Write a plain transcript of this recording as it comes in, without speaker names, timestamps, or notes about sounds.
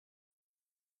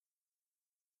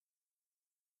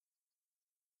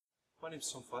My name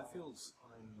is Tom Fifield.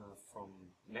 I'm from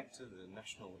NeCTAR, the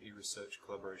National E-Research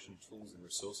Collaboration Tools and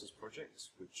Resources Project,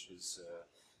 which is an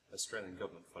Australian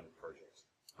government funded project.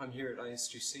 I'm here at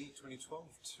ISGC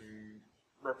 2012 to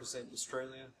represent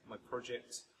Australia, my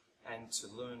project, and to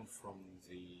learn from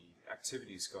the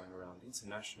activities going around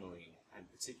internationally,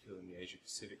 and particularly in the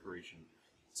Asia-Pacific region,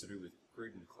 to do with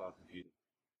grid and cloud computing.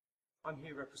 I'm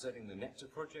here representing the NeCTAR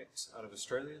project out of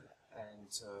Australia,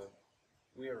 and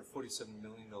we are a $47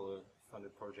 million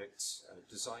funded project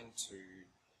designed to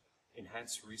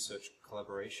enhance research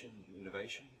collaboration and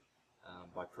innovation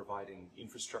by providing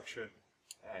infrastructure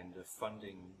and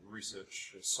funding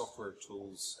research software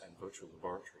tools and virtual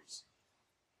laboratories.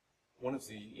 One of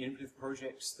the innovative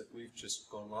projects that we've just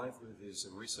gone live with is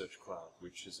a research cloud,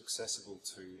 which is accessible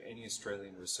to any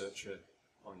Australian researcher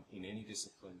in any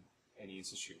discipline, any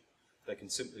institute. They can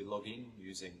simply log in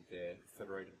using their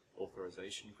federated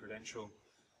authorization credential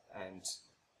and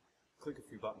click a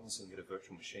few buttons and get a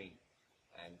virtual machine.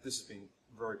 And this has been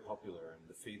very popular, and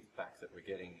the feedback that we're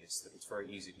getting is that it's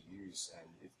very easy to use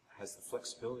and it has the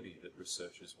flexibility that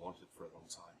researchers wanted for a long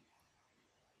time.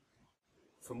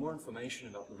 For more information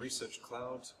about the Research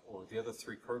Cloud or the other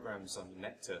 3 programs under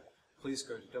NeCTAR, please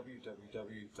go to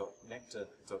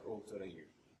www.nectar.org.au.